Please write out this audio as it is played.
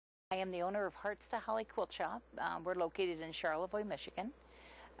I am the owner of Hearts to Holly Quilt Shop. We're located in Charlevoix, Michigan.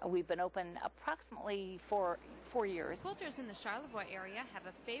 We've been open approximately for 4 years. Quilters in the Charlevoix area have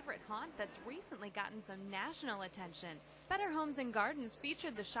a favorite haunt that's recently gotten some national attention. Better Homes and Gardens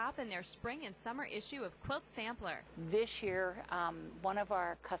featured the shop in their spring and summer issue of Quilt Sampler. This year, one of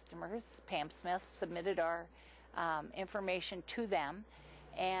our customers, Pam Smith, submitted our information to them,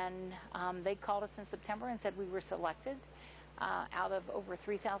 and they called us in September and said we were selected out of over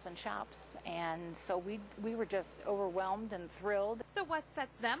 3,000 shops, and so we were just overwhelmed and thrilled. So what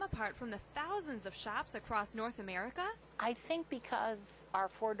sets them apart from the thousands of shops across North America? I think because our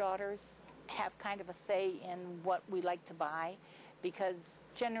 4 daughters have kind of a say in what we like to buy, because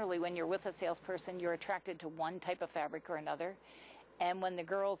generally when you're with a salesperson, you're attracted to one type of fabric or another. And when the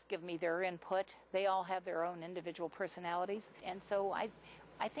girls give me their input, they all have their own individual personalities, and so I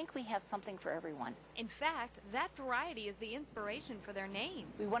think we have something for everyone. In fact, that variety is the inspiration for their name.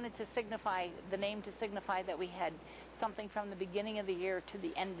 We wanted to signify the name to signify that we had something from the beginning of the year to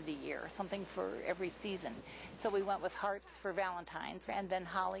the end of the year, something for every season. So we went with hearts for Valentine's and then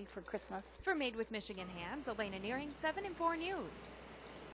holly for Christmas. For Made with Michigan Hands, Elena Nearing, 7 and 4 News.